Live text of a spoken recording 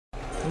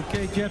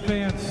Okay, Jet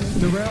fans,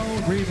 Darrell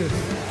Revis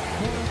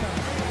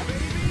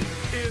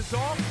Is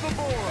off the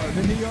board.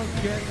 the New York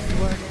Jets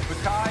select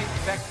Mekhi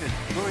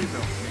Becton,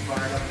 Louisville.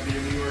 Fired up to be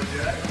a New York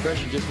Jet.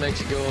 Pressure just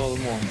makes you go all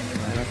the more.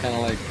 I kind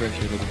of like pressure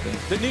a little bit.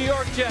 The New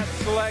York Jets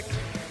select.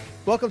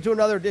 Welcome to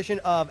another edition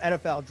of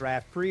NFL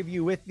Draft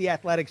Preview with the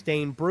Athletics'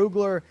 Dane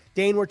Brugler.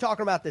 Dane, we're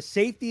talking about the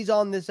safeties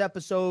on this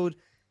episode.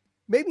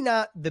 Maybe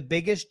not the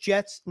biggest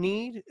Jets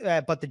need,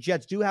 but the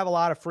Jets do have a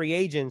lot of free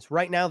agents.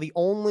 Right now, the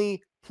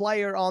only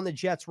player on the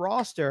Jets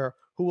roster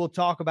who we'll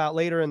talk about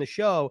later in the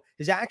show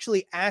is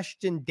actually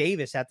Ashton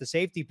Davis at the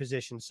safety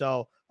position.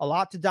 So a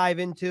lot to dive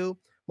into.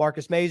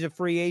 Marcus May is a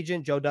free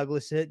agent. Joe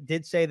Douglas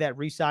did say that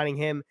re-signing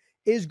him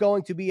is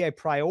going to be a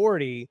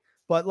priority.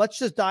 But let's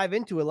just dive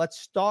into it. Let's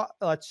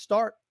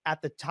start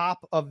at the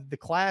top of the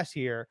class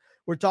here.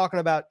 We're talking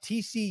about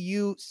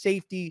TCU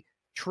safety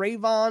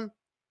Trayvon,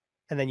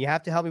 and then you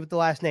have to help me with the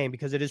last name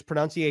because it is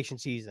pronunciation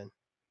season.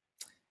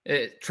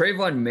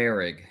 Trayvon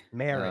Merrick.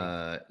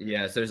 Merrick.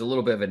 So there's a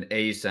little bit of an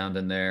A sound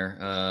in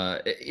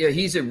there.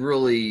 He's a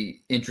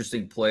really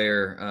interesting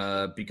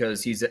player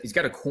because he's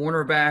got a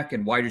cornerback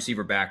and wide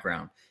receiver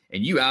background,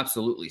 and you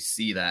absolutely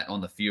see that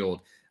on the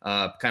field,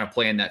 kind of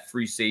playing that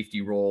free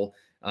safety role.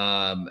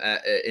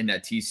 In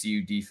that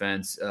TCU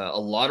defense, a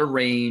lot of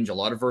range, a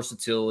lot of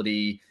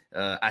versatility,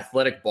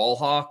 athletic ball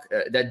hawk.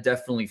 That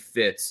definitely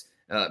fits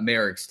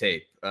Merrick's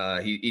tape.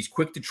 He's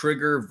quick to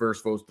trigger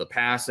versus both the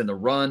pass and the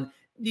run.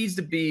 Needs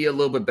to be a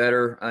little bit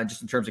better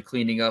just in terms of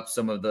cleaning up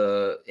some of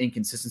the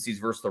inconsistencies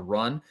versus the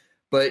run.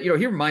 But, he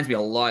reminds me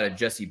a lot of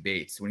Jesse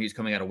Bates when he was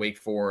coming out of Wake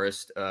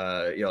Forest.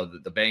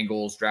 The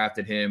Bengals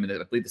drafted him in,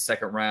 I believe, the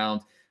second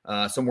round.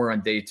 Somewhere on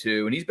day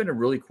 2. And he's been a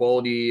really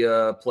quality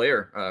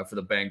player for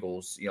the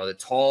Bengals. The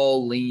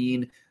tall,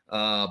 lean,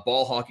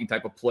 ball hawking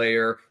type of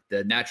player,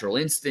 the natural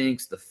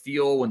instincts, the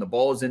feel when the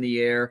ball is in the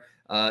air.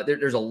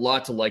 There's a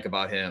lot to like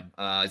about him.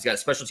 He's got a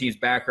special teams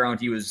background.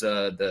 He was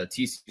the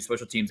TCU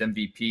special teams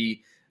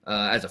MVP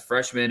as a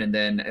freshman. And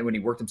then when he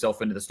worked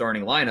himself into the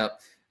starting lineup,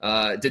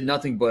 did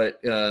nothing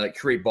but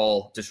create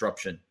ball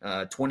disruption.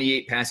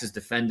 28 passes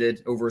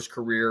defended over his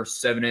career,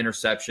 7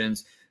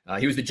 interceptions.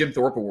 He was the Jim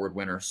Thorpe Award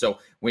winner. So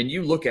when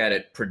you look at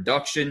it,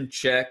 production,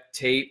 check,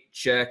 tape,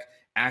 check,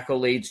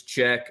 accolades,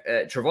 check.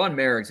 Trayvon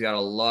Merrick's got a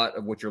lot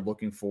of what you're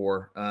looking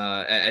for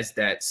as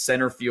that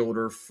center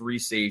fielder, free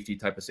safety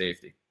type of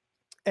safety.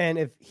 And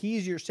if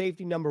he's your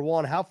safety number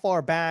 1, how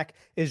far back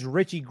is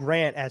Richie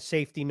Grant as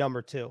safety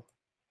number 2?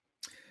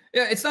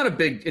 Yeah, it's not a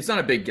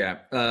big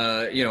gap.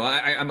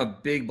 I'm a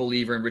big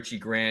believer in Richie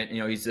Grant.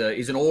 He's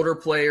an older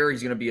player.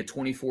 He's going to be a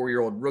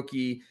 24-year-old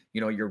rookie.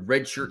 Your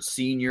redshirt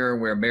senior,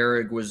 where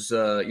Merrick was,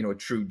 a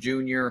true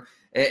junior.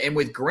 And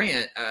with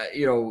Grant,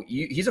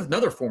 he's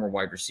another former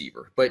wide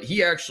receiver. But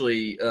he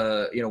actually,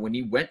 when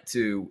he went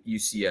to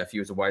UCF, he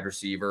was a wide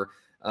receiver.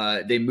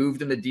 They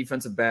moved him to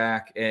defensive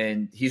back,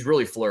 and he's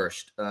really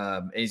flourished.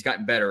 And he's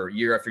gotten better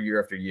year after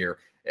year after year.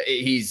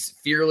 He's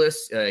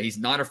fearless. He's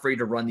not afraid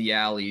to run the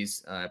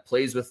alleys.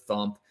 Plays with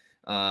thump.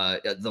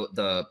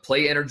 The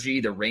play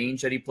energy, the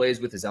range that he plays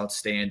with is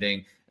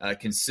outstanding.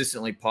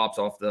 Consistently pops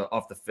off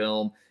the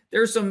film.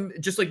 There's some,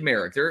 just like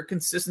Merrick, there are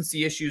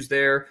consistency issues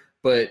there,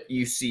 but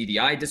you see the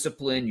eye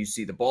discipline, you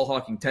see the ball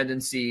hawking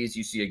tendencies,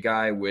 you see a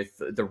guy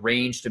with the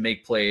range to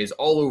make plays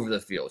all over the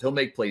field. He'll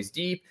make plays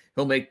deep.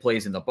 He'll make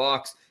plays in the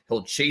box.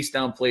 He'll chase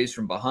down plays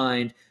from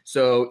behind.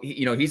 So,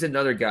 he's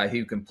another guy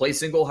who can play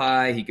single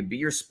high. He can be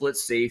your split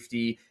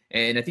safety.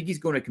 And I think he's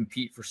going to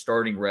compete for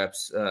starting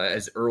reps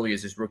as early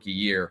as his rookie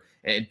year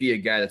and be a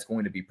guy that's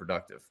going to be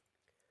productive.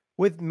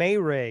 With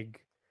Mayrig,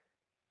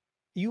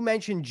 you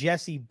mentioned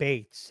Jesse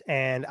Bates,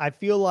 and I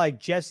feel like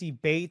Jesse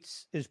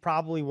Bates is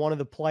probably one of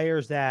the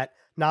players that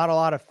not a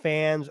lot of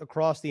fans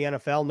across the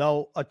NFL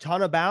know a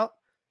ton about.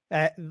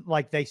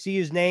 Like they see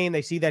his name,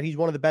 they see that he's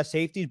one of the best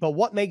safeties, but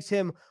what makes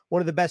him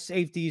one of the best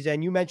safeties?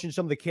 And you mentioned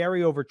some of the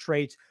carryover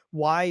traits.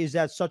 Why is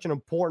that such an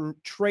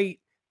important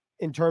trait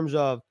in terms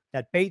of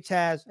that Bates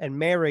has and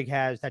Merrick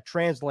has that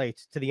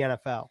translates to the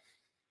NFL?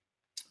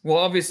 Well,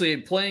 obviously,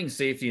 playing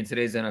safety in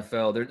today's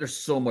NFL, there's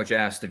so much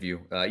asked of you.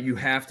 You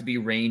have to be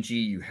rangy.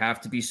 You have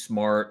to be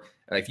smart.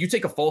 If you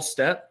take a false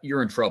step,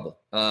 you're in trouble.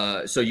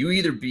 So you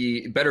either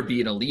better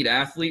be an elite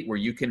athlete where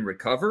you can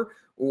recover,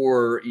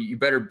 or you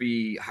better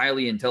be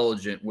highly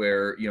intelligent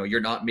where you're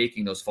not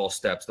making those false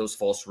steps, those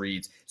false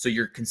reads. So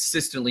you're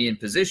consistently in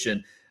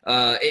position.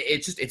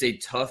 It's a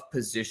tough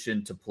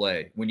position to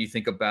play when you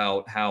think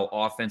about how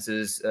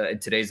offenses in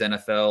today's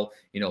NFL,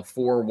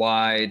 4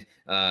 wide,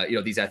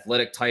 these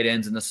athletic tight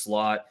ends in the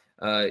slot.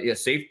 Playing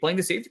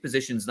the safety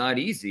position is not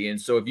easy.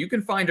 And so if you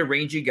can find a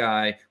rangy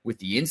guy with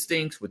the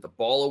instincts, with the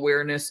ball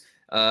awareness,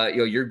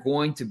 you're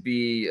going to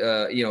be,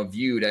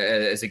 viewed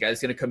as a guy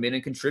that's going to come in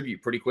and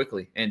contribute pretty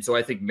quickly. And so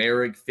I think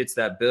Merrick fits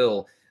that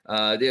bill.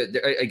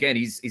 Again,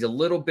 he's a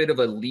little bit of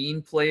a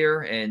lean player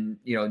and,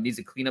 needs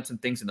to clean up some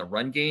things in the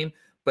run game.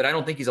 But I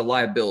don't think he's a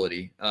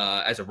liability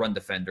as a run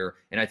defender,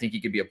 and I think he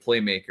could be a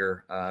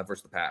playmaker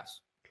versus the pass.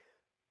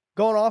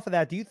 Going off of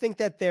that, do you think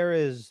that there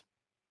is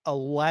a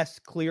less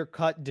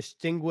clear-cut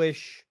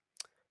distinguish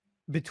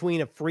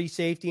between a free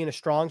safety and a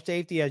strong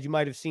safety as you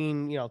might have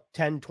seen,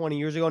 10, 20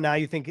 years ago? Now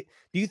do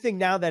you think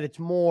now that it's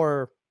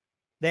more,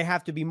 they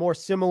have to be more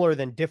similar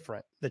than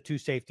different, the two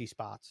safety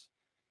spots?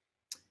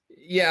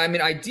 Yeah, I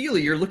mean,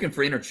 ideally, you're looking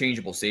for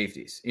interchangeable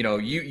safeties.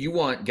 You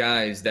want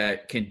guys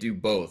that can do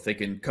both. They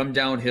can come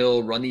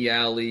downhill, run the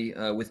alley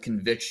with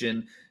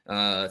conviction,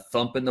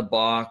 thump in the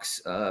box.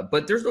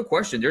 But there's no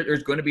question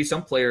there's going to be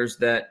some players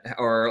that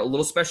are a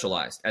little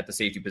specialized at the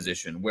safety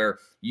position where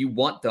you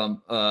want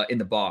them in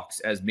the box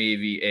as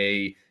maybe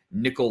a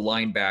nickel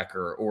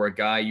linebacker or a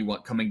guy you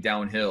want coming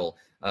downhill.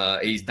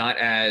 He's not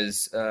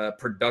as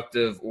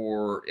productive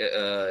or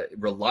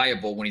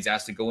reliable when he's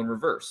asked to go in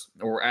reverse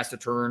or asked to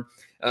turn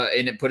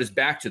and put his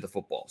back to the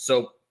football.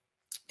 So,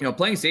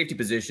 playing safety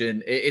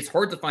position, it's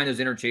hard to find those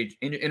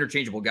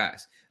interchangeable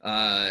guys.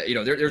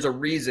 There's a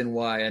reason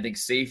why I think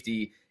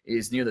safety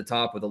is near the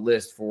top of the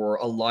list for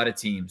a lot of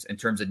teams in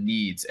terms of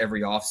needs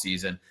every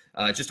offseason.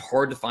 It's just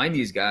hard to find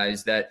these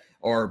guys that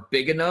are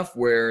big enough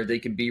where they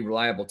can be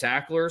reliable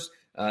tacklers.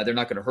 They're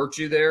not going to hurt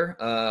you there,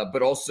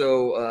 but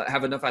also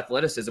have enough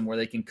athleticism where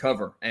they can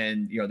cover,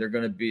 and they're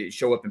going to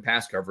show up in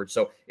pass coverage.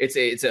 So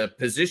it's a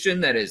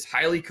position that is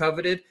highly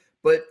coveted.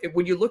 But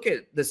when you look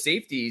at the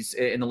safeties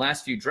in the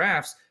last few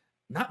drafts,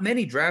 not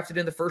many drafted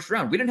in the first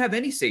round. We didn't have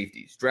any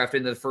safeties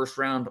drafted in the first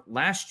round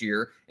last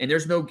year, and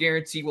there's no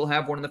guarantee we'll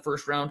have one in the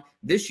first round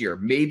this year.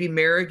 Maybe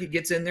Merrick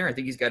gets in there. I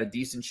think he's got a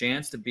decent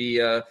chance to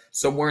be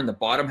somewhere in the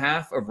bottom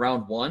half of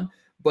round one.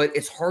 But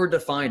it's hard to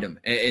find him.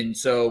 And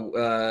so,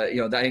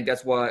 I think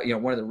that's why,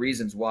 one of the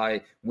reasons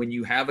why when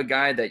you have a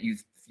guy that you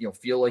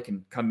feel like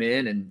can come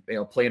in and,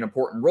 play an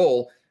important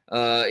role,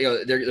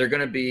 they're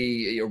going to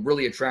be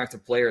really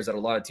attractive players that a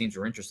lot of teams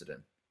are interested in.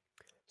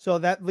 So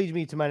that leads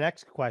me to my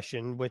next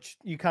question, which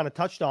you kind of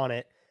touched on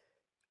it.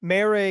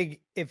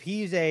 Merrick, if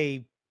he's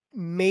a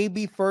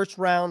maybe first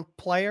round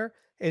player,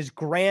 is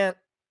Grant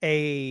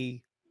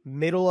a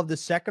middle of the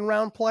second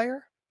round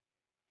player?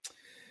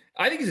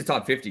 I think he's a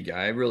top 50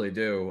 guy. I really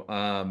do.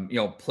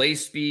 Play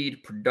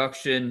speed,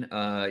 production.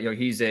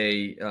 He's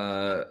a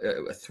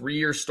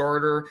 3-year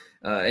starter,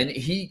 and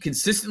he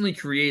consistently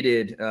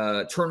created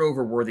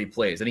turnover-worthy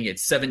plays. I think he had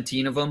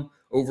 17 of them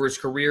over his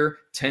career,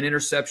 10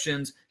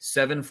 interceptions,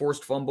 7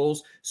 forced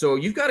fumbles. So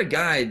you've got a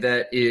guy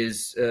that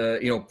is,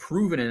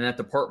 proven in that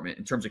department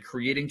in terms of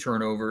creating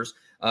turnovers.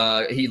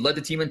 He led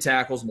the team in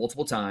tackles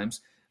multiple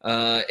times,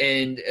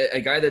 and a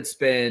guy that's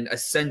been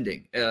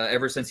ascending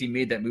ever since he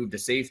made that move to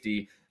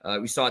safety.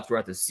 We saw it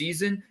throughout the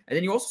season, and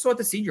then you also saw it at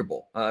the Senior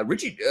Bowl.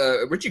 Richie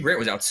Grant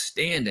was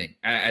outstanding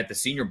at the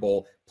Senior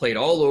Bowl, played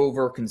all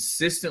over,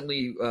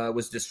 consistently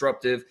was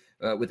disruptive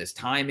with his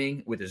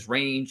timing, with his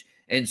range.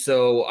 And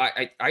so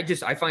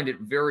I find it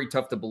very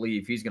tough to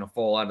believe he's going to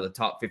fall out of the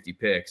top 50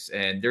 picks.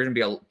 And there's going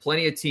to be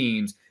plenty of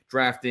teams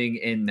drafting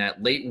in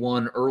that late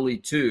 1, early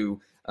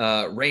 2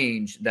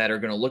 range that are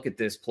going to look at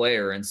this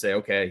player and say,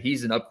 okay,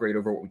 he's an upgrade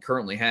over what we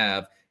currently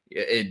have.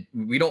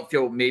 We don't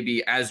feel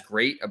maybe as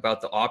great about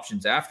the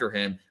options after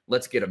him.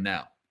 Let's get him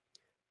now.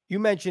 You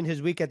mentioned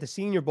his week at the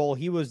Senior Bowl.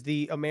 He was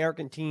the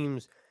American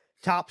team's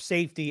top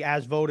safety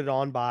as voted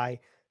on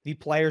by the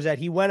players that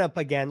he went up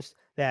against,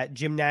 that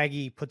Jim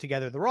Nagy put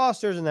together the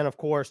rosters. And then, of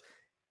course,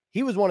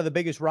 he was one of the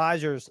biggest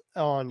risers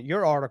on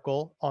your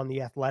article on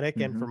The Athletic.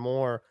 Mm-hmm. And for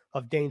more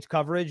of Dane's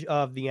coverage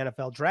of the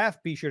NFL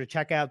draft, be sure to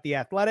check out The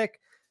Athletic.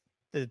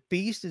 The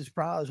Beast is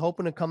probably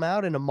hoping to come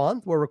out in a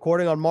month. We're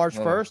recording on March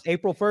 1st.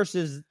 April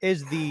 1st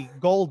is the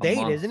goal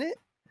date, isn't it?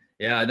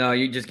 Yeah, no,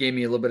 you just gave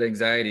me a little bit of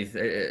anxiety.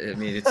 I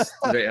mean, it's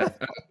a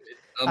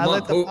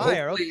month.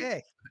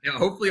 Okay.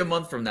 Hopefully a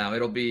month from now,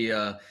 it'll be,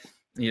 at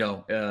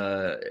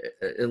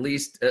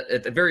least,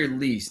 at the very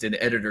least, in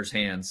editor's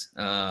hands,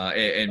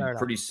 and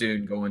pretty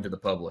soon go into the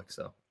public.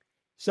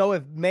 So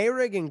if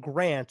Merrick and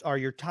Grant are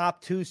your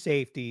top 2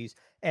 safeties,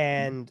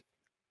 and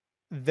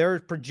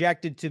they're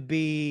projected to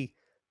be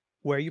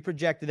where you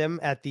projected them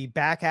at the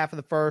back half of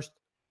the first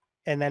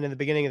and then in the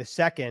beginning of the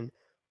second,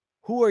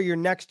 who are your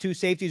next 2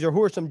 safeties, or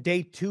who are some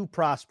day 2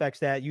 prospects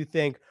that you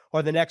think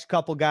are the next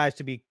couple guys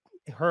to be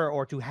hurt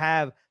or to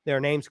have their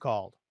names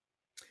called?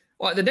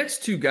 Well, the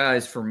next 2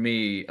 guys for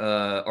me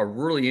are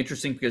really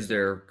interesting because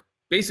they're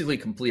basically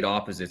complete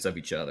opposites of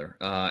each other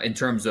in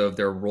terms of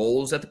their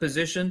roles at the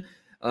position.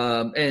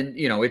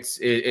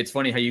 It's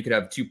funny how you could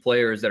have 2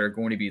 players that are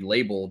going to be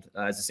labeled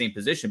as the same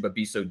position but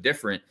be so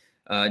different.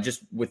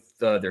 Just with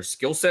their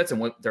skill sets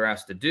and what they're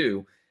asked to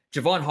do.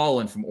 Javon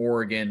Holland from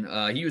Oregon,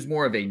 he was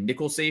more of a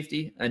nickel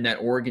safety in that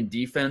Oregon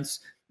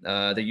defense.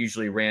 They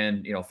usually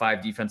ran,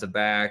 5 defensive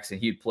backs, and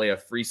he'd play a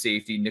free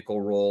safety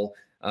nickel role.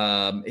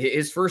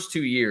 His first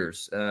 2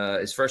 years,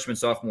 his freshman,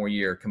 sophomore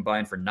year,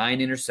 combined for 9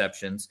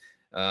 interceptions.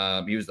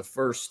 He was the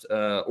first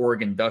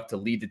Oregon Duck to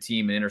lead the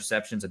team in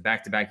interceptions in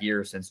back-to-back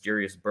years since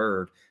Jarius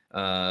Byrd.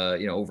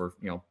 Over,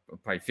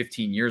 probably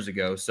 15 years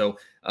ago. So,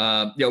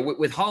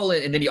 with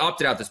Holland, and then he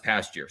opted out this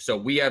past year. So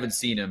we haven't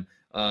seen him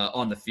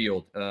on the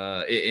field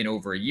in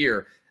over a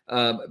year.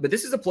 But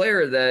this is a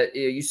player that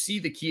you see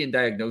the key and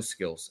diagnose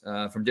skills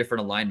from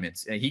different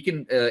alignments. And he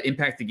can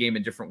impact the game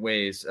in different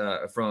ways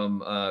from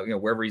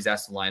wherever he's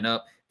asked to line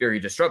up. Very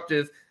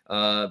disruptive.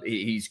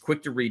 He's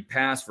quick to read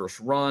pass versus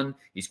run.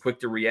 He's quick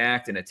to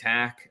react and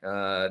attack.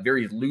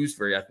 Very loose,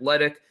 very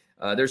athletic.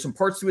 There's some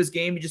parts to his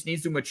game he just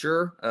needs to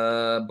mature,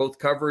 both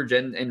coverage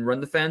and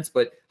run defense,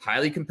 but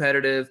highly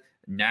competitive,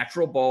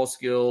 natural ball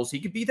skills. He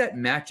could be that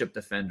matchup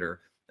defender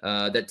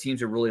that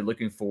teams are really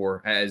looking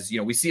for. As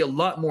we see a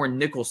lot more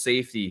nickel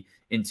safety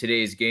in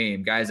today's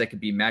game, guys that could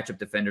be matchup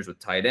defenders with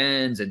tight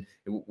ends and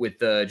with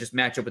just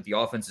match up what the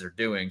offenses are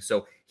doing.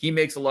 So he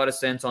makes a lot of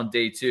sense on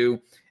day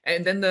two.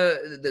 And then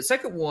the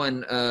second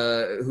one,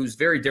 who's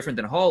very different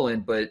than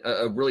Holland, but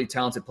a really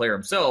talented player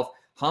himself,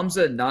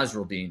 Hamza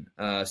Nasruddin,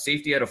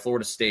 safety out of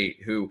Florida State,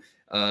 who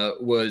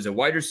was a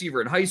wide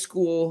receiver in high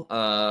school.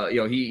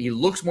 He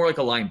looks more like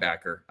a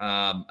linebacker.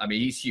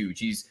 He's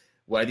huge.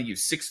 I think he was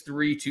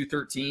 6'3",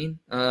 213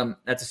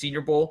 at the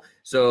Senior Bowl.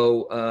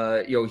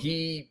 So,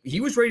 he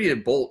was ready to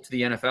bolt to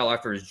the NFL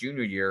after his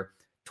junior year,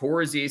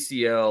 tore his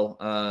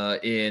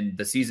ACL in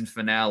the season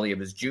finale of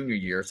his junior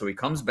year. So he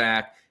comes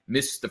back,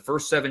 missed the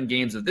first 7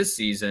 games of this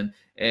season.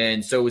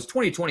 And so his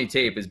 2020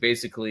 tape is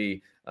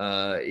basically,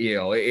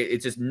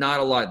 it's just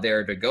not a lot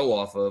there to go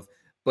off of.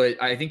 But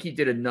I think he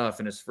did enough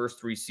in his first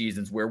 3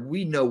 seasons where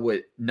we know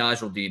what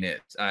Nasruddin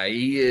is.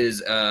 He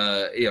is,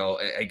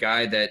 a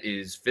guy that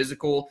is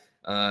physical.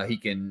 He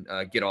can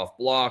get off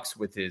blocks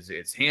with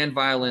his hand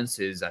violence,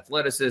 his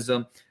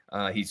athleticism.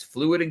 He's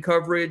fluid in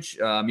coverage.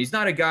 He's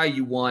not a guy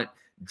you want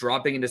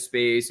dropping into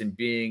space and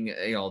being,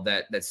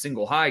 that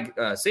single high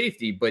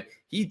safety, but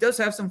he does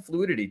have some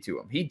fluidity to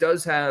him. He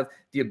does have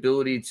the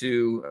ability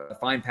to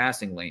find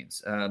passing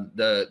lanes.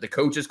 The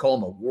coaches call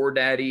him a war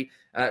daddy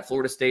at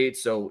Florida State.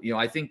 So,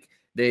 I think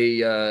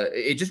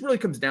it just really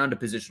comes down to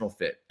positional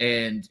fit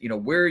and,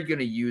 where are you going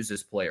to use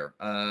this player?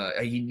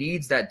 He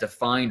needs that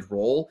defined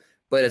role.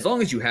 But as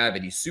long as you have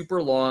it, he's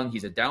super long.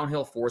 He's a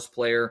downhill force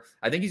player.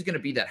 I think he's going to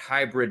be that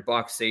hybrid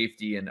box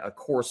safety and a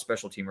core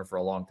special teamer for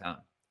a long time.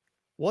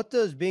 What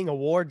does being a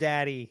war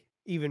daddy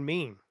even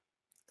mean?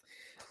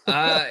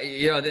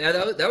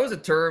 That was a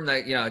term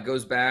that,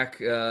 goes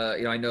back.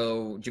 I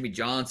know Jimmy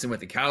Johnson with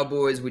the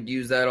Cowboys would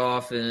use that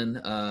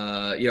often.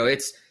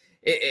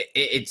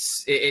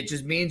 It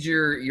just means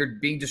you're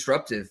being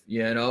disruptive.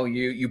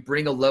 You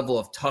bring a level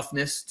of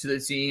toughness to the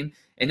team.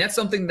 And that's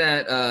something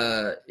that,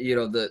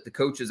 the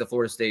coaches at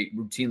Florida State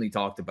routinely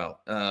talked about,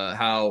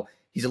 how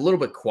he's a little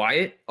bit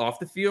quiet off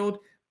the field,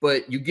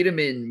 but you get him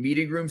in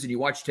meeting rooms and you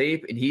watch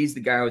tape and he's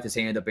the guy with his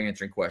hand up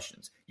answering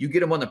questions. You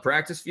get him on the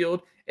practice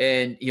field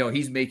and,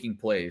 he's making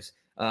plays.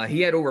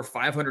 He had over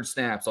 500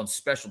 snaps on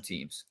special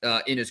teams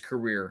in his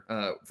career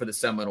for the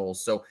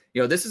Seminoles. So,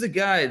 this is a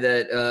guy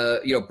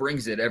that,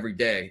 brings it every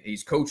day.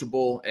 He's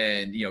coachable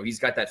and, he's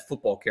got that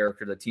football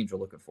character that teams are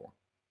looking for.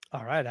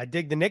 All right. I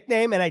dig the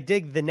nickname and I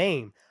dig the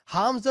name.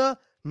 Hamza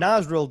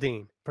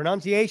Nasruddin.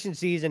 Pronunciation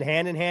season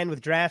hand in hand with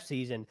draft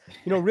season.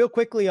 Real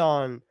quickly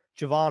on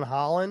Jevon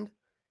Holland,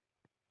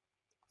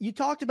 you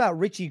talked about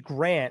Richie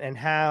Grant and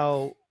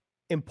how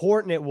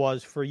important it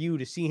was for you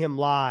to see him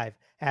live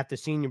at the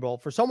Senior Bowl.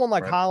 For someone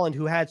like Holland,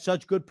 who had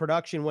such good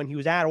production when he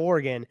was at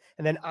Oregon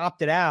and then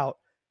opted out,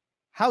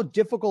 how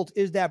difficult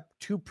is that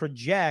to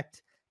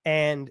project?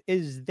 And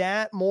is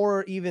that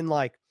more even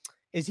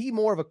is he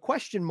more of a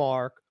question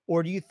mark?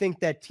 Or do you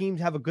think that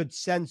teams have a good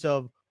sense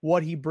of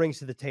what he brings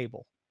to the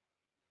table?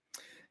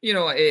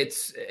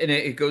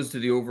 It goes to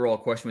the overall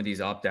question with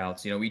these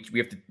opt-outs. We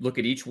have to look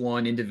at each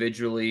one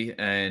individually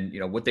and,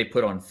 what they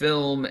put on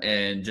film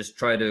and just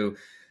try to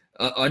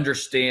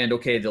understand,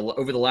 okay,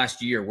 over the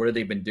last year, what have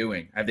they been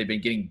doing? Have they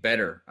been getting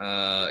better?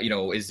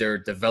 Is their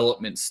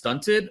development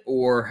stunted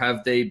or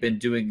have they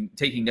been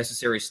taking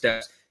necessary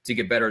steps to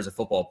get better as a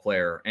football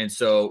player? And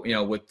so,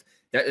 with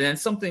that, and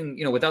that's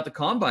something, without the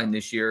combine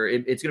this year,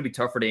 it's going to be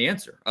tougher to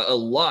answer. A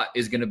lot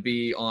is going to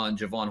be on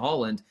Jevon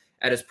Holland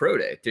at his pro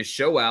day to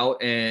show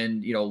out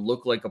and,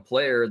 look like a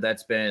player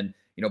that's been,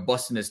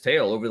 busting his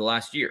tail over the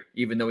last year.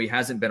 Even though he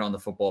hasn't been on the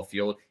football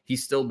field,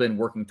 he's still been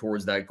working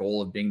towards that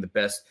goal of being the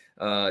best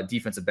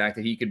defensive back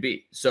that he could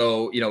be.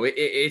 So,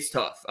 it's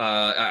tough.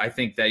 I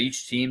think that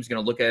each team's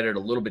going to look at it a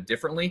little bit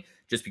differently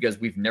just because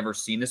we've never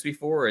seen this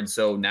before. And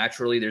so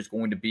naturally there's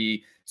going to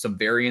be some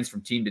variance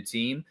from team to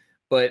team.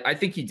 But I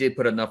think he did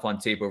put enough on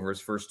tape over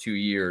his first 2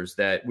 years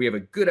that we have a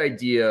good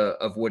idea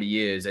of what he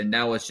is. And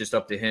now it's just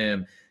up to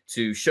him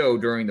to show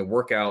during the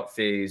workout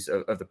phase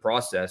of the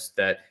process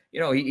that,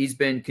 he's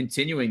been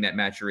continuing that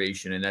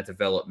maturation and that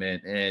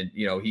development. And,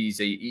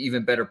 he's a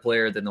even better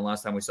player than the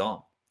last time we saw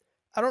him.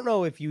 I don't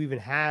know if you even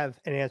have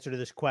an answer to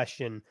this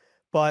question,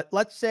 but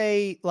let's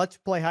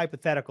play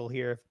hypothetical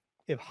here.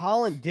 If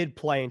Holland did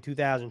play in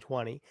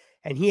 2020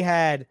 and he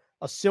had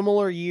a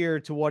similar year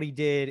to what he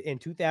did in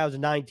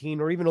 2019,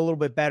 or even a little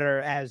bit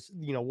better, as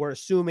we're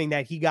assuming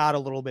that he got a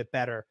little bit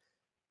better,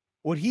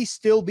 would he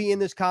still be in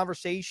this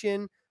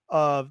conversation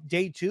of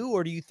day two?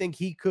 Or do you think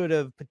he could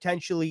have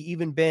potentially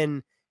even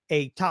been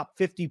a top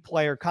 50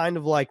 player, kind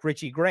of like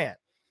Richie Grant?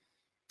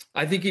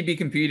 I think he'd be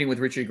competing with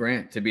Richie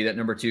Grant to be that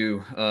number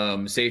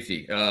 2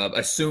 safety,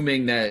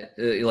 assuming that,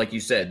 like you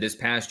said, this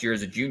past year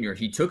as a junior,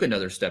 he took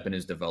another step in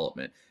his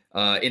development.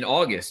 In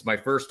August, my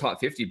first top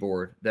 50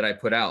 board that I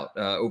put out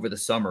over the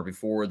summer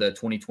before the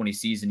 2020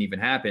 season even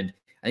happened,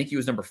 I think he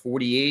was number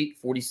 48,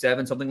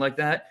 47, something like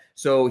that.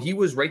 So he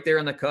was right there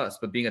on the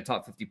cusp of being a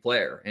top 50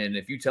 player. And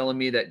if you're telling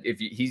me that if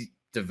he's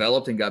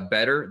developed and got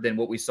better than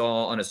what we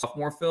saw on a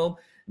sophomore film,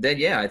 then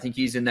yeah, I think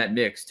he's in that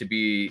mix to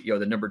be,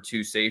 the number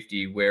 2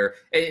 safety where,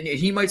 and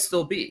he might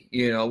still be,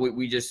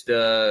 we just,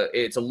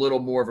 it's a little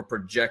more of a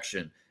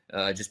projection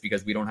just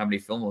because we don't have any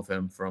film of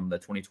him from the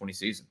 2020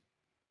 season.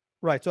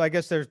 Right. So I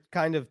guess there's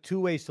kind of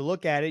 2 ways to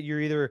look at it. You're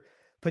either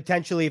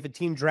potentially, if a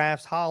team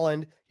drafts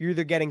Holland, you're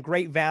either getting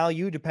great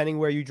value depending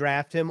where you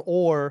draft him,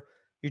 or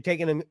you're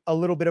taking a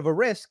little bit of a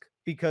risk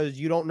because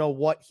you don't know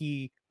what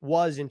he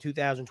was in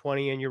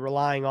 2020 and you're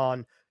relying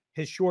on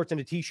his shorts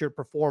and a t-shirt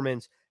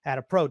performance at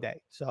a pro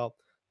day. So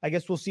I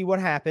guess we'll see what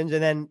happens.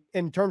 And then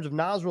in terms of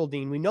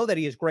Nasruddin, we know that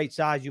he has great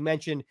size. You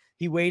mentioned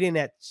he weighed in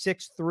at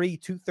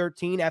 6'3",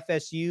 213.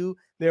 FSU,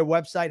 their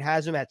website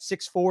has him at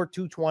 6'4",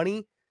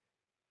 220.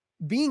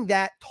 Being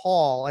that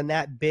tall and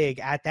that big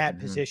at that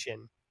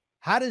position,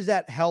 how does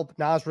that help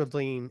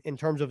Nasruddin in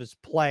terms of his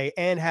play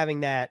and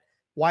having that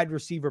wide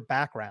receiver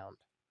background?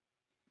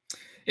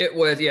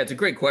 It's a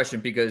great question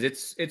because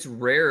it's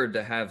rare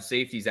to have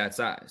safeties that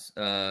size.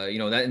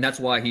 And that's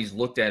why he's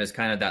looked at as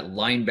kind of that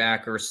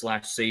linebacker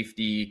 /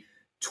 safety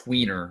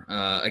tweener,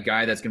 a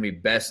guy that's going to be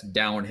best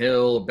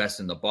downhill, best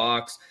in the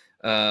box.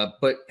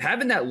 But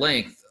having that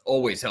length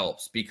always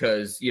helps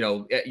because,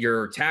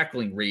 your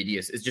tackling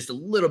radius is just a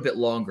little bit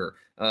longer.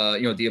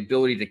 The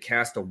ability to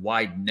cast a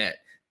wide net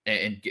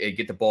and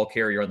get the ball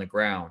carrier on the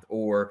ground,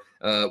 or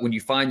when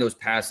you find those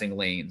passing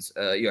lanes,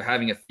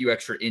 having a few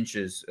extra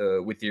inches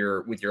with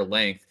your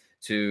length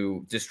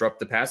to disrupt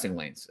the passing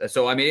lanes.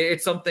 So I mean,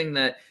 it's something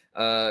that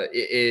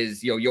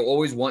is you'll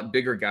always want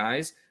bigger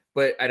guys,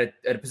 but at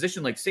a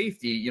position like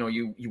safety,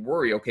 you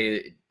worry.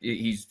 Okay,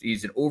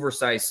 he's an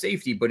oversized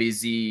safety, but can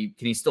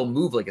he still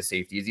move like a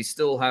safety? Does he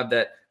still have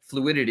that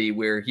fluidity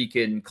where he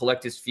can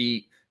collect his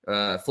feet,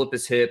 flip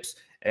his hips,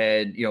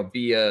 and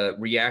be a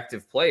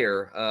reactive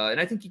player, and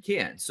I think he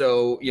can.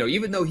 So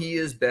even though he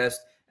is best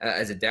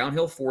as a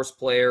downhill force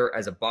player,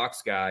 as a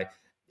box guy,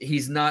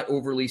 he's not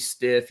overly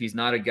stiff. He's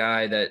not a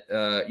guy that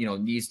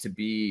needs to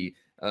be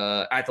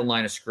at the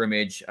line of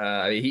scrimmage.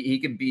 He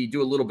can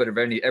do a little bit of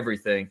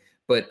everything,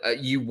 but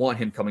you want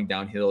him coming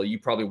downhill. You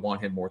probably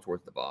want him more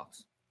towards the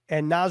box.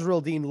 And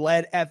Nasruddin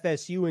led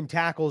FSU in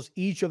tackles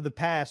each of the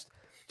past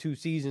 2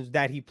 seasons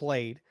that he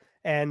played.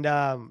 And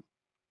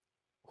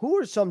who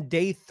are some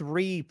day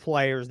 3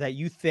 players that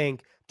you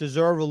think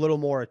deserve a little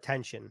more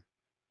attention?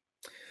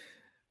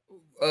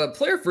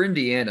 Player for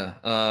Indiana,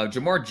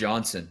 Jamar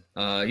Johnson.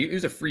 He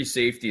was a free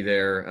safety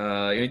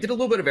there. He did a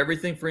little bit of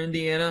everything for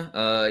Indiana.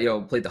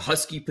 Played the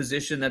Husky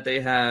position that they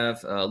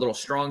have, a little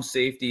strong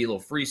safety, a little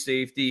free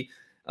safety.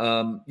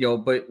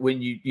 But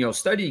when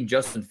studying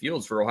Justin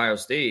Fields for Ohio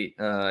State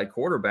at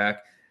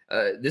quarterback,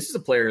 this is a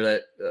player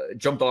that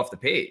jumped off the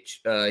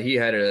page. He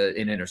had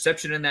an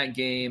interception in that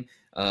game.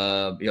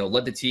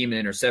 Led the team in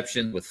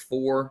interception with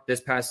 4 this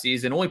past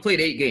season. Only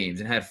played 8 games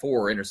and had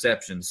 4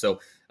 interceptions.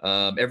 So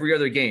every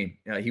other game,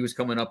 he was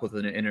coming up with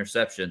an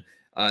interception.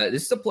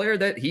 This is a player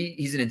that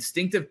he's an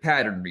instinctive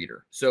pattern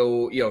reader.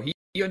 So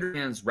he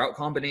understands route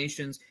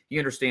combinations. He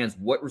understands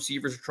what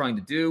receivers are trying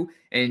to do,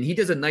 and he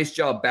does a nice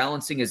job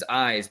balancing his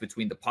eyes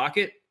between the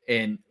pocket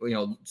and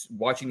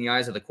watching the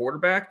eyes of the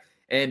quarterback,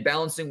 and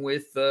balancing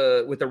with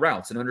the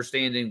routes and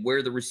understanding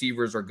where the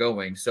receivers are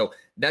going. So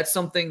that's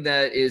something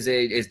that is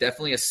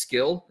definitely a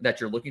skill that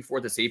you're looking for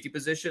at the safety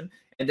position.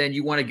 And then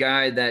you want a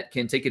guy that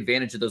can take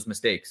advantage of those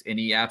mistakes, and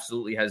he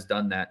absolutely has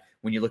done that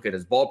when you look at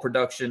his ball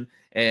production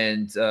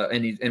and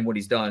what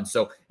he's done.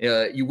 So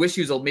you wish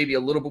he was maybe a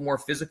little bit more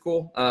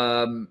physical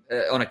on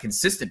a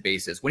consistent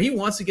basis. When he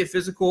wants to get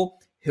physical,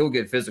 he'll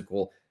get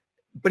physical.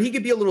 But he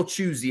could be a little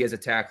choosy as a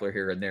tackler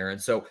here and there.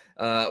 And so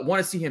want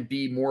to see him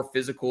be more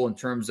physical in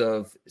terms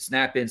of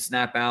snap in,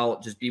 snap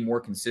out, just be more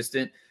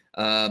consistent.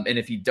 And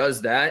if he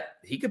does that,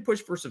 he could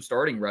push for some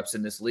starting reps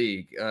in this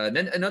league. And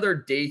then another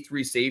day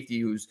 3 safety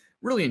who's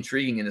really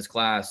intriguing in this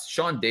class,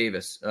 Sean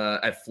Davis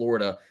at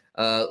Florida.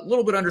 A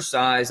little bit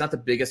undersized, not the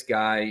biggest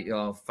guy,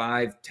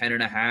 5'10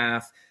 and a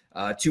half,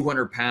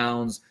 200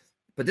 pounds.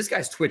 But this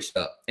guy's twitched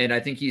up, and I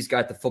think he's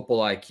got the football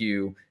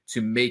IQ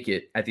to make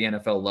it at the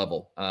NFL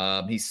level.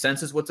 He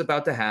senses what's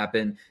about to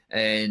happen,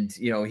 and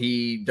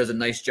he does a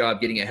nice job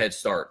getting a head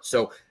start.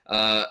 So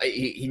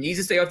he needs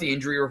to stay off the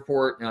injury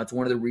report. It's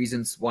one of the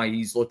reasons why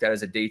he's looked at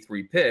as a day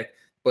 3 pick.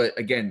 But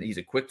again, he's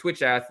a quick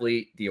twitch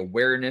athlete. The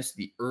awareness,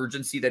 the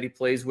urgency that he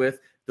plays with,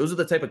 those are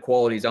the type of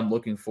qualities I'm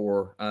looking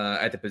for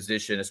at the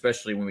position,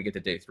 especially when we get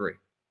to day 3.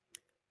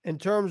 In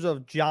terms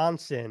of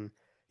Johnson,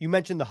 you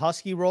mentioned the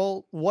Husky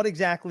role. What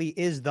exactly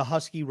is the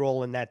Husky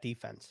role in that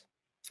defense?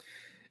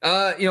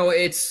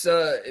 It's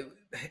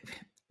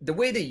the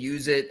way they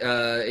use it,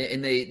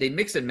 and they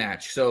mix and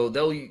match. So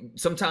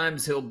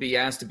sometimes he'll be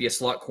asked to be a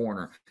slot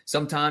corner.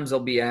 Sometimes they'll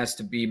be asked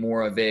to be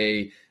more of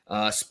a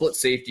split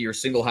safety or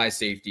single high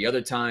safety.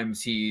 Other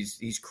times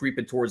he's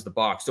creeping towards the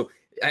box. So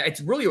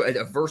it's really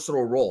a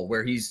versatile role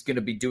where he's going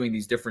to be doing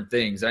these different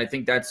things. And I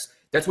think that's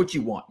what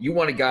you want. You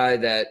want a guy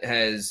that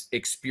has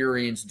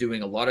experience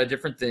doing a lot of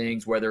different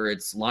things, whether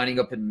it's lining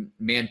up in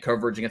man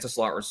coverage against a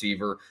slot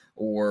receiver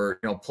or,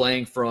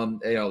 playing from,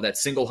 that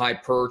single high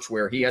perch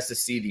where he has to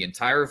see the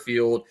entire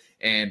field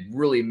and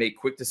really make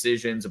quick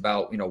decisions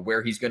about,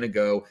 where he's going to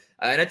go.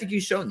 And I think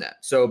he's shown that.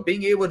 So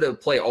being able to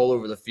play all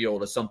over the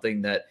field is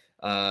something that,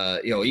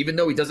 even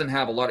though he doesn't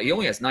have he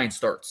only has 9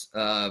 starts.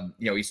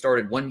 He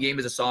started 1 game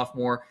as a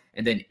sophomore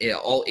and then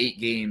all 8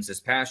 games this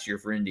past year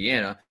for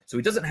Indiana. So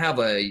he doesn't have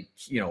an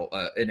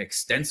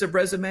extensive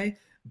resume,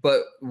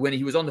 but when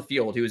he was on the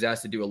field, he was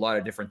asked to do a lot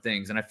of different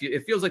things. And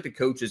it feels like the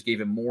coaches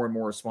gave him more and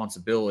more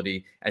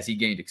responsibility as he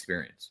gained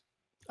experience.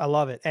 I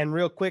love it. And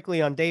real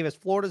quickly on Davis,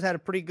 Florida's had a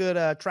pretty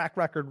good track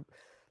record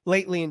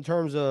lately in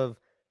terms of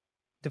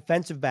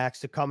defensive backs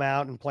to come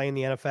out and play in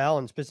the NFL,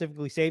 and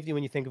specifically safety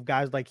when you think of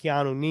guys like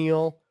Keanu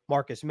Neal,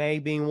 Marcus May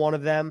being one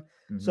of them.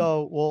 Mm-hmm.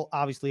 So we'll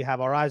obviously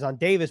have our eyes on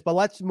Davis, but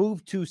let's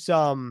move to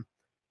some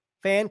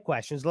fan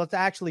questions. Let's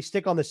actually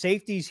stick on the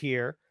safeties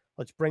here.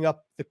 Let's bring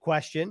up the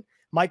question.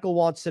 Michael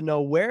wants to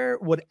know, where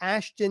would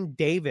Ashton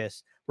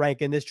Davis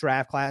rank in this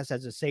draft class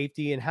as a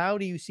safety, and how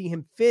do you see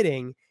him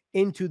fitting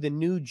into the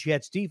new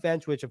Jets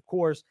defense, which of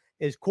course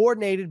is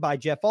coordinated by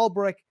Jeff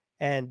Ulbrich,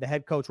 and the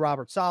head coach,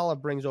 Robert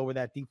Saleh, brings over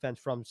that defense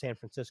from San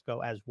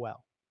Francisco as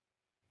well.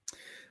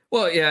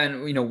 Well, yeah,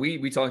 and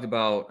we talked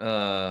about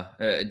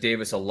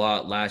Davis a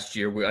lot last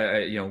year.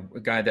 A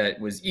guy that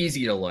was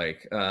easy to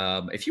like.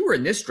 If you were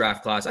in this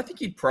draft class, I think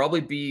he'd probably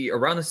be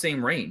around the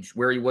same range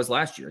where he was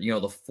last year.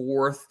 The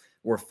 4th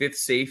or 5th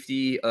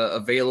safety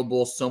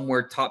available,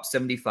 somewhere top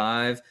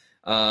 75.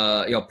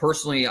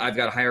 Personally, I've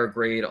got a higher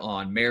grade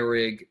on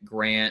Merrig,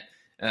 Grant,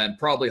 and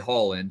probably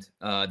Holland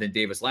than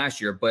Davis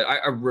last year. But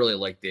I really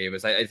like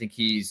Davis. I think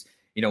he's,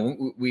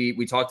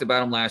 we talked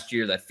about him last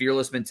year, that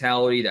fearless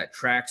mentality, that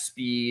track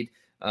speed,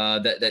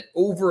 that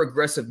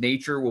over-aggressive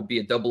nature will be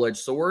a double-edged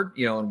sword,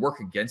 and work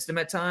against him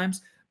at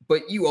times.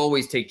 But you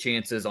always take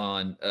chances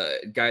on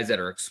guys that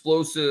are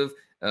explosive,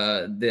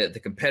 the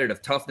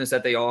competitive toughness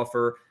that they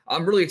offer.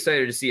 I'm really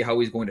excited to see how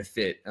he's going to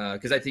fit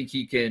because I think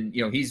he can,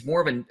 he's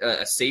more of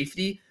a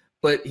safety,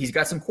 but he's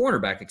got some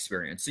cornerback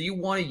experience. So you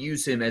want to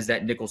use him as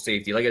that nickel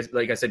safety.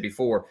 Like I said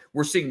before,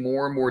 we're seeing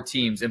more and more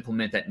teams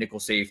implement that nickel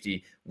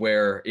safety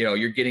where,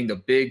 you're getting the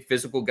big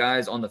physical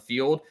guys on the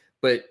field,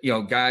 but,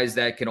 guys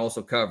that can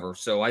also cover.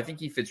 So I think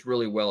he fits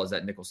really well as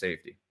that nickel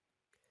safety.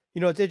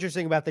 It's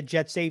interesting about the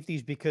Jet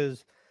safeties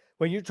because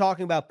when you're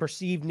talking about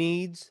perceived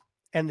needs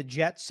and the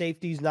Jet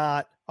safety's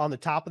not on the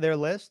top of their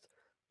list,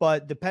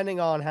 but depending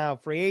on how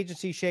free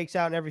agency shakes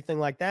out and everything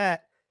like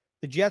that,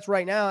 the Jets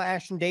right now,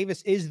 Ashton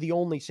Davis is the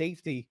only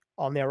safety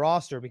on their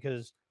roster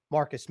because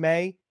Marcus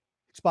May,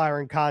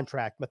 expiring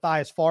contract.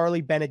 Matthias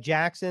Farley, Bennett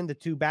Jackson, the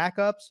 2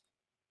 backups,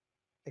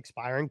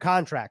 expiring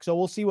contract. So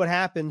we'll see what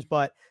happens,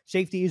 but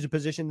safety is a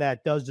position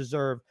that does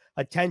deserve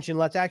attention.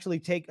 Let's actually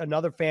take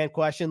another fan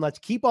question. Let's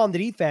keep on the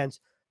defense.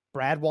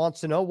 Brad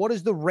wants to know, what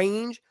is the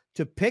range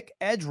to pick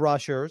edge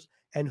rushers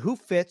and who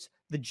fits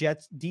the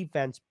Jets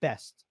defense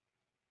best?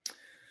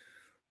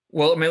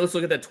 Well, let's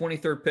look at that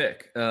 23rd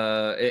pick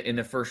in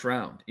the first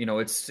round.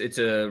 It's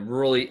a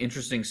really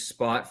interesting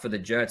spot for the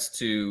Jets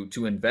to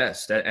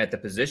invest at the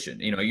position.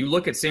 You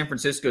look at San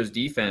Francisco's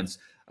defense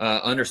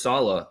under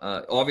Saleh.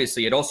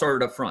 Obviously, it all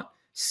started up front.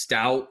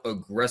 Stout,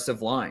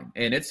 aggressive line,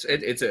 and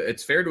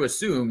it's fair to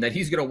assume that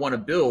he's going to want to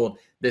build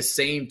the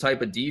same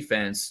type of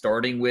defense,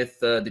 starting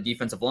with the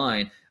defensive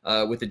line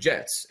with the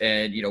Jets.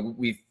 And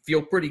we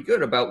feel pretty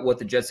good about what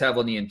the Jets have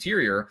on the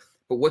interior.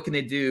 But what can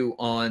they do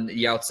on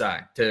the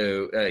outside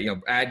to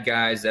add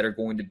guys that are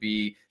going to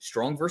be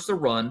strong versus the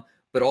run,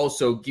 but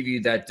also give you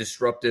that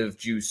disruptive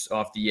juice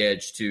off the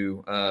edge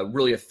to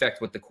really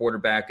affect what the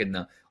quarterback and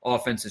the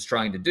offense is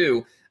trying to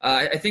do?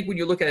 I think when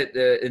you look at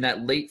it in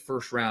that late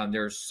first round,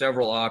 there's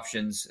several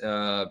options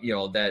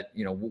that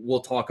we'll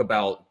talk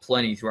about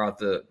plenty throughout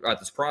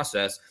this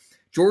process.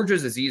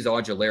 Georgia's Azeez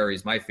Ojulari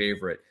is my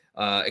favorite.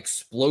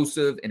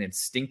 Explosive and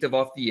instinctive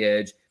off the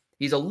edge.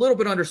 He's a little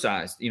bit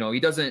undersized. He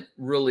doesn't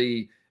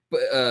really,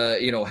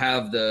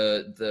 have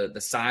the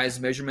size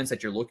measurements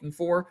that you're looking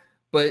for.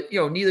 But,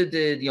 neither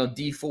did,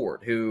 D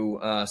Ford, who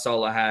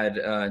Saleh had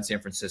in San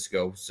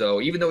Francisco.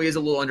 So even though he is a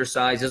little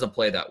undersized, he doesn't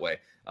play that way.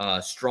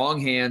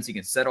 Strong hands. He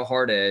can set a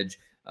hard edge.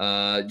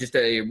 Just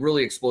a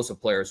really explosive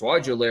player. So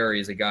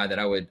Ojulari is a guy that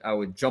I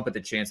would jump at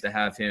the chance to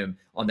have him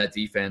on that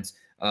defense.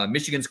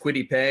 Michigan's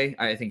Kwity Paye,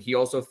 I think he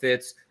also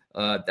fits.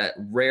 That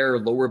rare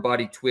lower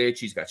body twitch.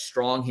 He's got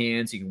strong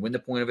hands. He can win the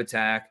point of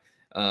attack.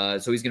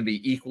 So he's going to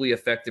be equally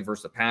effective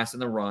versus the pass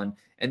and the run.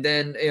 And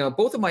then,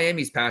 both of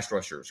Miami's pass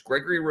rushers,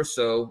 Gregory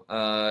Rousseau,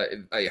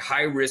 a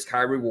high risk,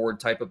 high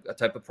reward type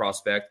of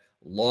prospect,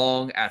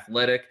 long,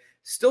 athletic,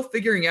 still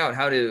figuring out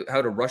how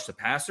to rush the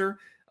passer.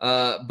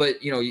 But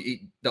the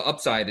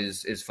upside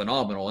is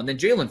phenomenal. And then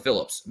Jalen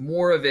Phillips,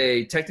 more of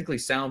a technically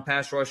sound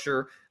pass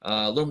rusher,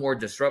 a little more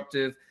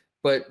disruptive.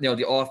 But,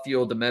 the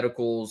off-field, the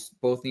medicals,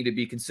 both need to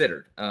be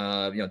considered.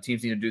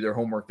 Teams need to do their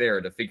homework there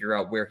to figure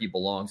out where he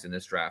belongs in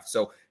this draft.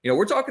 So,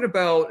 we're talking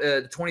about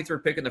the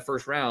 23rd pick in the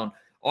first round.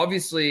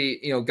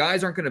 Obviously,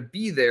 guys aren't going to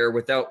be there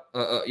without,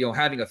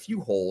 having a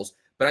few holes.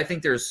 But I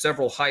think there's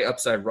several high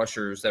upside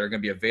rushers that are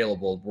going to be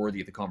available worthy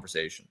of the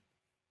conversation.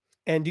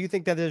 And do you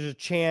think that there's a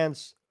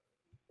chance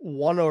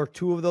one or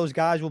two of those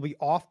guys will be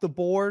off the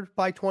board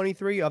by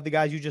 23 of the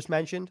guys you just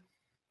mentioned?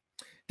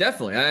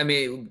 Definitely. I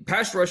mean,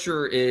 pass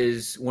rusher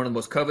is one of the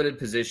most coveted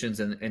positions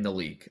in the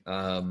league.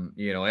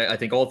 I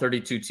think all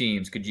 32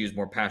 teams could use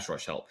more pass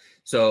rush help.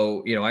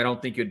 So, I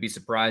don't think it'd be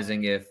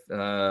surprising if,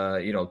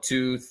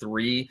 2,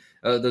 3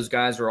 of those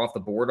guys are off the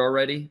board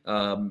already.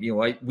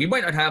 We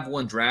might not have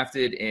one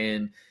drafted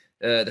in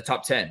the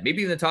top 10,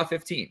 maybe in the top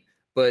 15.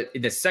 But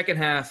in the second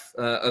half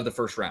of the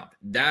first round,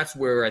 that's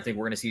where I think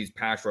we're going to see these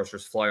pass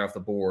rushers fly off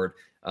the board,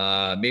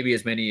 maybe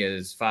as many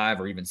as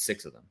 5 or even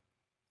 6 of them.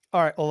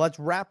 All right, well, let's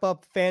wrap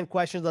up fan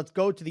questions. Let's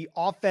go to the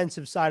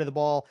offensive side of the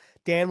ball.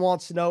 Dan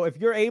wants to know, if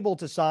you're able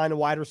to sign a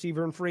wide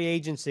receiver in free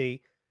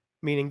agency,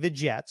 meaning the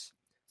Jets,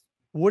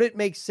 would it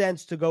make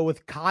sense to go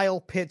with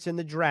Kyle Pitts in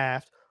the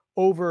draft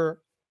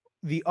over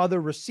the other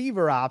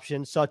receiver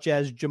options, such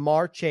as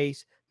Jamar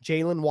Chase,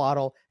 Jalen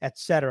Waddle,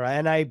 etc.?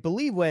 And I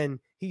believe when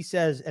he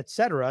says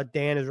etc.,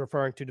 Dan is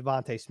referring to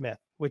Devontae Smith,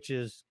 which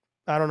is,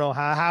 I don't know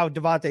how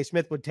Devontae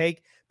Smith would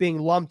take being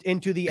lumped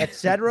into the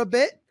etc.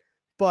 bit.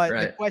 But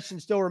right. The question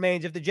still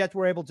remains, if the Jets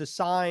were able to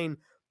sign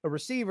a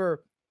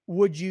receiver,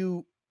 would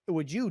you,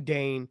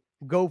 Dane,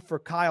 go for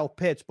Kyle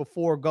Pitts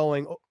before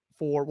going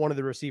for one of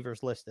the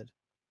receivers listed?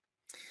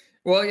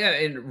 Well, yeah,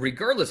 and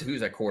regardless of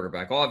who's at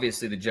quarterback,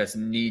 obviously the Jets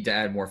need to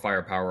add more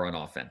firepower on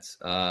offense.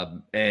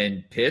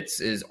 And Pitts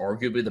is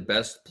arguably the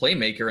best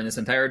playmaker in this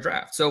entire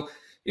draft. So,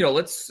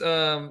 let's,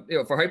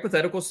 for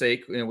hypothetical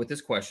sake, with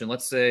this question,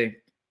 let's say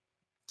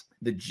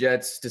the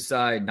Jets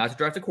decide not to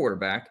draft a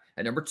quarterback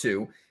at number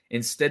 2.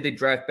 Instead, they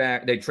trade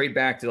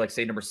back to,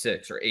 say, number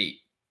 6 or 8.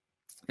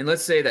 And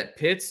let's say that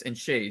Pitts and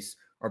Chase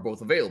are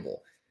both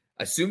available.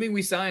 Assuming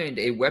we signed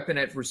a weapon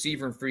at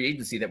receiver in free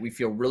agency that we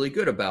feel really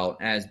good about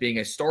as being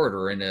a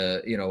starter and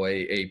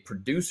a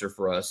producer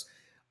for us,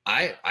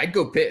 I'd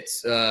go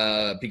Pitts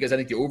because I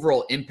think the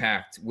overall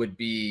impact would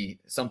be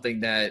something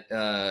that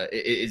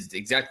is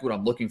exactly what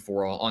I'm looking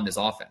for on this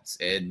offense.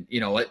 And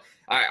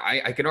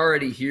I can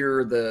already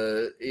hear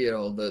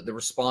the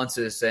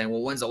responses saying,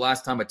 well, when's the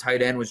last time a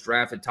tight end was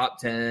drafted top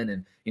 10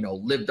 and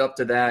lived up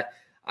to that?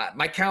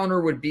 My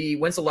counter would be,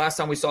 when's the last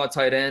time we saw a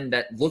tight end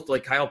that looked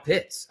like Kyle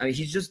Pitts? I mean,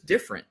 he's just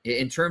different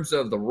in terms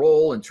of the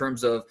role, in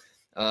terms of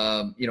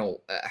how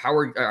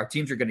our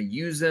teams are going to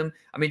use him.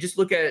 I mean, just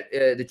look at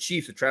the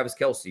Chiefs with Travis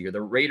Kelce or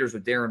the Raiders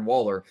with Darren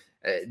Waller.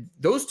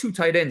 Those two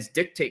tight ends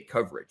dictate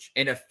coverage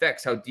and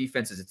affects how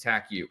defenses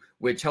attack you,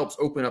 which helps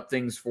open up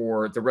things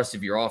for the rest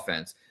of your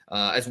offense,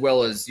 as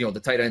well as,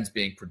 the tight ends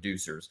being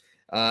producers.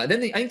 I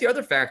think the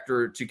other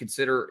factor to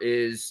consider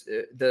is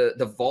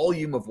the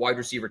volume of wide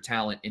receiver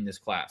talent in this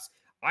class.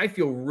 I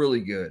feel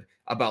really good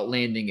about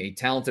landing a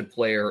talented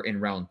player in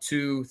round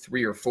 2,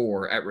 3, or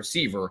 4 at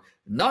receiver,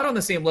 not on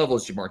the same level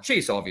as Jamar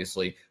Chase,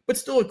 obviously, but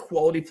still a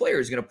quality player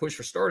who's going to push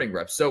for starting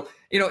reps. So,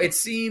 it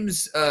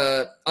seems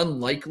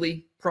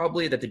unlikely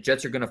probably that the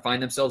Jets are going to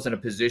find themselves in a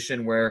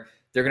position where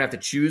they're going to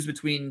have to choose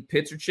between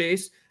Pitts or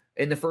Chase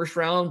in the first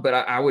round, but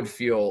I would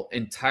feel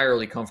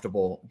entirely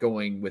comfortable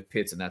going with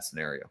Pitts in that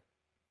scenario.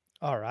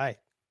 All right.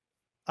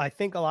 I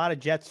think a lot of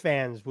Jets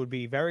fans would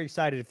be very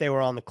excited if they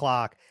were on the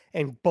clock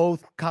and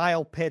both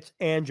Kyle Pitts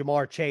and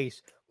Jamar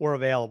Chase were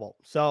available.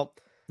 So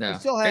no,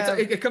 still have...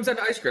 it comes down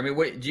to ice cream. I mean,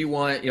 wait, do you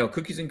want,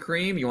 cookies and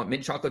cream? You want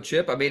mint chocolate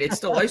chip? I mean, it's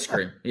still ice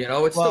cream,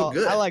 it's still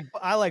good.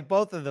 I like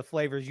both of the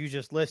flavors you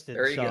just listed.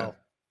 There you go.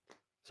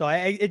 So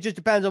it just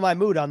depends on my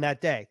mood on that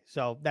day.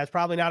 So that's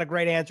probably not a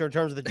great answer in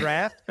terms of the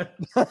draft,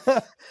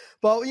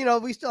 but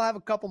we still have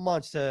a couple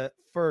months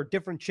for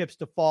different chips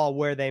to fall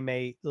where they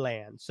may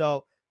land.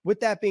 So with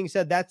that being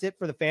said, that's it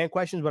for the fan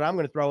questions, but I'm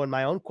going to throw in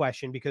my own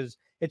question because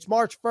it's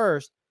March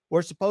 1st.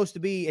 We're supposed to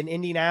be in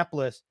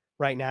Indianapolis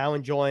right now,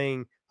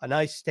 enjoying a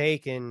nice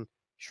steak and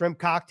shrimp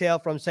cocktail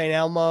from St.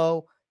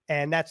 Elmo.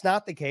 And that's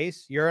not the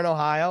case. You're in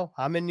Ohio.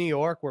 I'm in New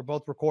York. We're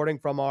both recording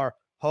from our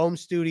home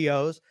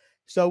studios.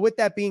 So with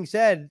that being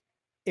said,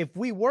 if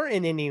we were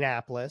in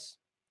Indianapolis,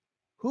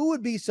 who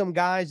would be some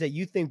guys that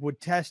you think would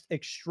test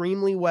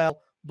extremely well,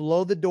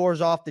 blow the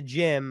doors off the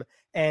gym,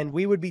 and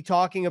we would be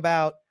talking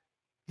about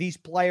these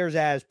players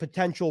as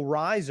potential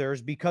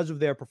risers because of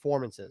their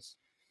performances?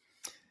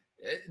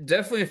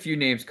 Definitely a few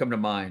names come to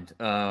mind.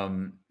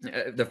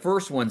 The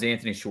first one's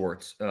Anthony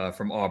Schwartz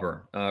from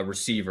Auburn,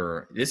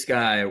 receiver. This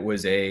guy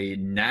was a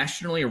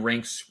nationally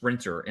ranked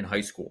sprinter in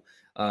high school,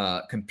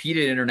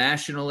 competed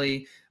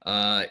internationally.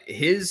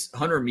 His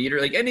 100-meter,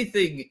 like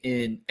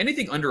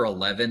anything under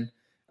 11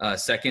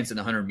 seconds in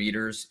the 100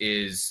 meters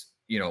is,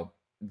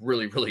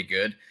 really, really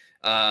good.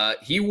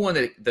 He won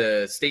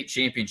the state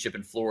championship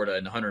in Florida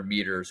in the 100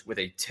 meters with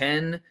a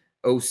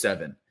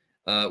 10:07.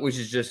 which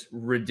is just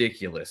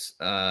ridiculous.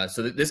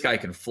 So this guy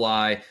can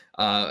fly. It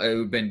would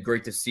have been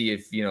great to see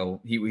if,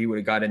 he would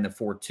have got in the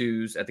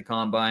 4.2s at the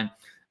combine.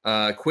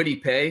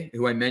 Kwity Paye,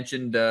 who I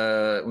mentioned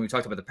when we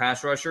talked about the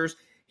pass rushers,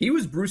 he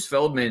was Bruce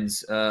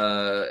Feldman's,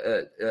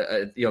 Bruce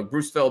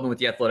Feldman with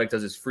The Athletic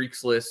does his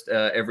freaks list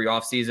every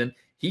offseason.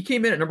 He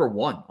came in at number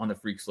 1 on the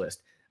freaks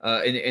list.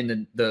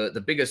 And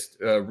the biggest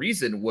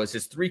reason was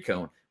his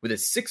 3-cone with a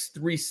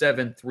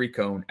 6.37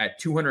 3-cone at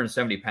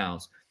 270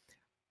 pounds.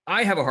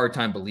 I have a hard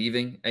time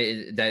believing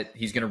that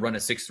he's going to run a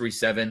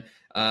 6.37.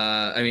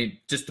 I mean,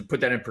 just to put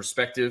that in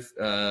perspective,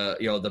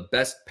 the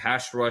best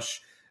pass rush,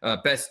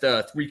 best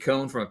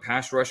 3-cone from a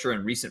pass rusher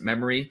in recent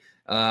memory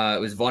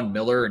was Von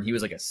Miller, and he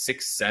was like a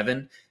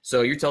 6.7.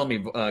 So you're telling me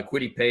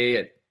Kwity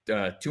Paye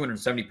at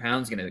 270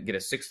 pounds going to get a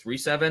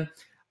 6.37?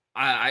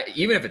 I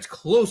even if it's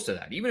close to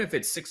that, even if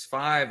it's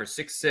 6.5 or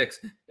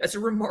 6.6, that's a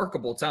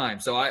remarkable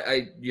time. So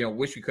I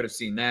wish we could have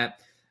seen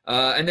that.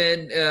 And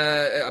then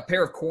a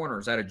pair of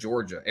corners out of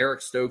Georgia,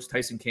 Eric Stokes,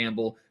 Tyson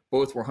Campbell,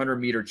 both were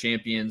 100-meter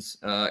champions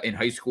in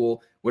high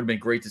school. Would have been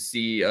great to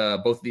see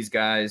both of these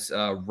guys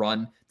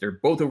run. They're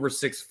both over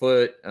 6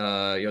 foot.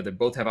 They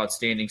both have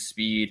outstanding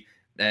speed,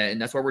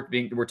 and that's why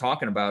we're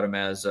talking about them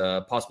as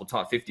possible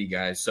top 50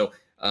 guys. So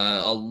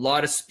a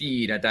lot of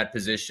speed at that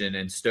position,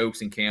 and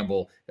Stokes and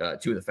Campbell,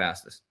 2 of the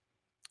fastest.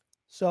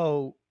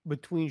 So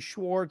between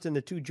Schwartz and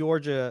the 2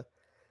 Georgia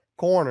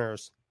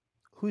corners,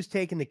 who's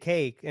taking the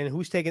cake and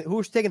who's taking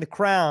the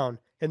crown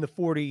in the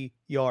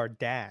 40-yard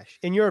dash,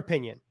 in your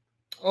opinion?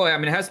 Oh, I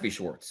mean, it has to be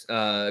Schwartz.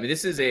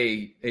 This is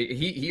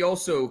he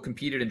also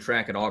competed in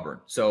track at Auburn.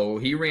 So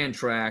he ran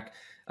track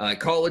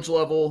college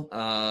level.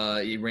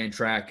 He ran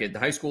track at the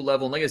high school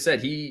level. And like I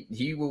said,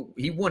 he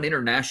won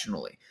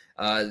internationally.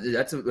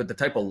 That's the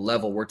type of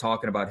level we're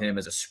talking about him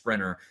as a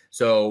sprinter.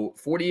 So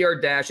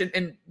 40-yard dash.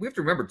 And we have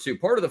to remember, too,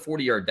 part of the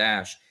 40-yard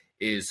dash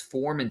is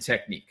form and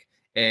technique.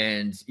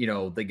 And,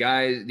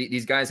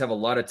 these guys have a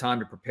lot of time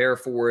to prepare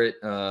for it,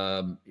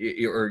 or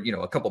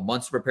a couple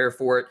months to prepare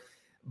for it.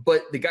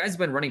 But the guys have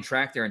been running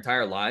track their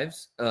entire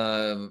lives. They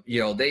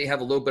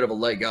have a little bit of a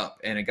leg up.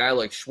 And a guy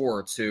like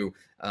Schwartz, who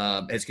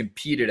has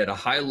competed at a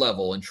high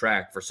level in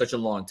track for such a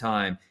long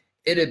time,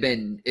 it had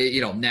been,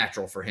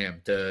 natural for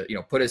him to,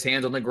 put his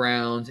hands on the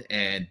ground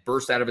and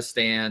burst out of a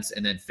stance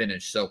and then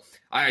finish. So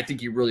I think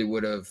he really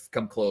would have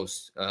come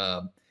close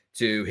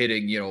to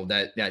hitting,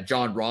 that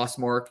John Ross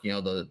mark,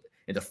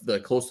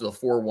 the close to the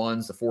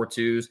 4.1s, the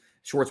 4.2s.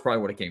 Schwartz probably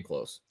would have came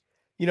close.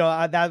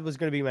 That was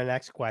going to be my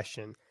next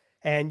question.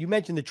 And you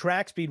mentioned the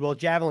track speed. Well,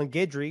 Javelin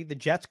Guidry, the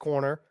Jets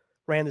corner,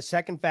 ran the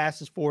second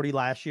fastest 40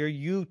 last year.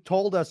 You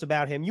told us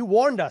about him. You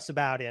warned us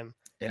about him.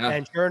 Yeah.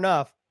 And sure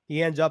enough,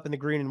 he ends up in the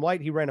green and white.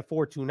 He ran a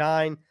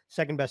 4.29,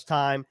 second best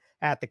time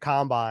at the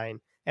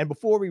combine. And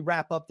before we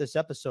wrap up this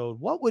episode,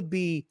 what would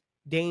be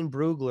Dane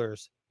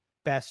Brugler's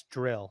best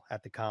drill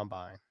at the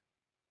combine?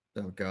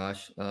 Oh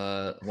gosh.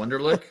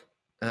 Wonderlic.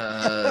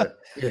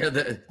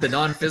 The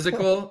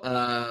non-physical.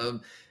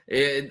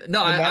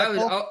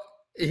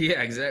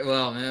 Yeah, exactly.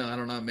 Well, I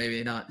don't know,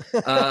 maybe not.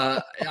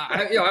 I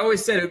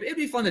always said it'd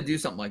be fun to do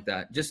something like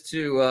that, just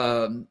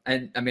to.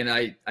 And I mean,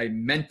 I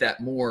meant that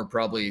more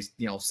probably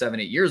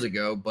 7-8 years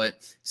ago, but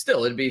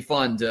still, it'd be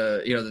fun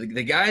to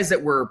the guys that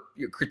were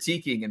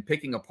critiquing and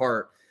picking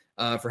apart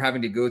for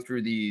having to go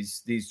through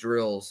these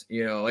drills.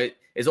 It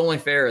is only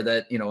fair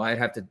that I'd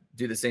have to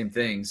do the same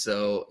thing.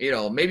 So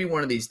maybe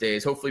one of these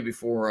days, hopefully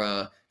before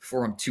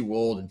I'm too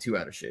old and too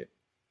out of shape.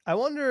 I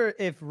wonder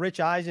if Rich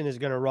Eisen is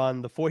going to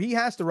run the 40. He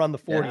has to run the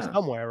 40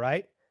 somewhere,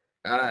 right?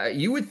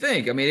 You would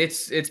think. I mean,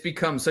 it's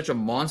become such a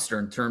monster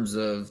in terms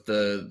of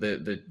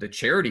the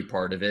charity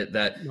part of it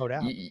that no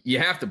doubt. You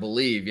have to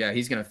believe. Yeah,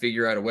 he's going to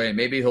figure out a way.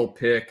 Maybe he'll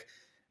pick,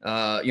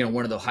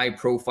 one of the high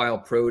profile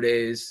pro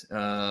days,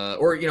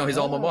 or his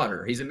alma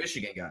mater. He's a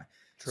Michigan guy.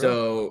 True.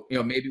 So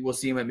maybe we'll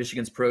see him at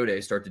Michigan's pro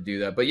day start to do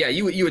that. But yeah,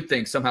 you would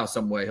think somehow,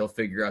 some way he'll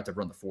figure out to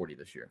run the 40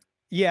 this year.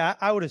 Yeah,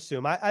 I would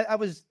assume. I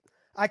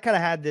kind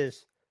of had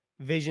this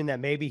vision that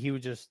maybe he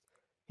would just,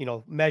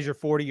 measure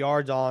 40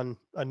 yards on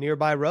a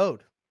nearby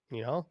road,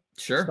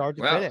 sure, start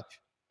to finish.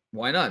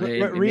 Why not?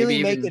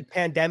 Really make it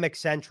pandemic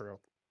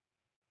central.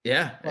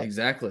 Yeah,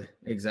 exactly.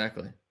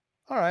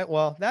 All right.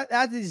 Well,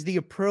 that is the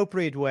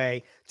appropriate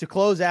way to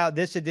close out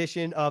this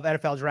edition of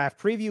NFL Draft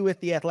Preview with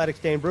the Athletics'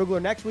 Dane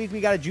Brugler. Next week,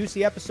 we got a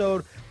juicy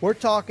episode. We're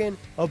talking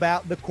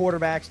about the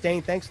quarterbacks.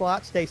 Dane, thanks a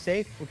lot. Stay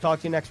safe. We'll talk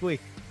to you next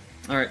week.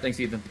 All right. Thanks,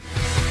 Ethan.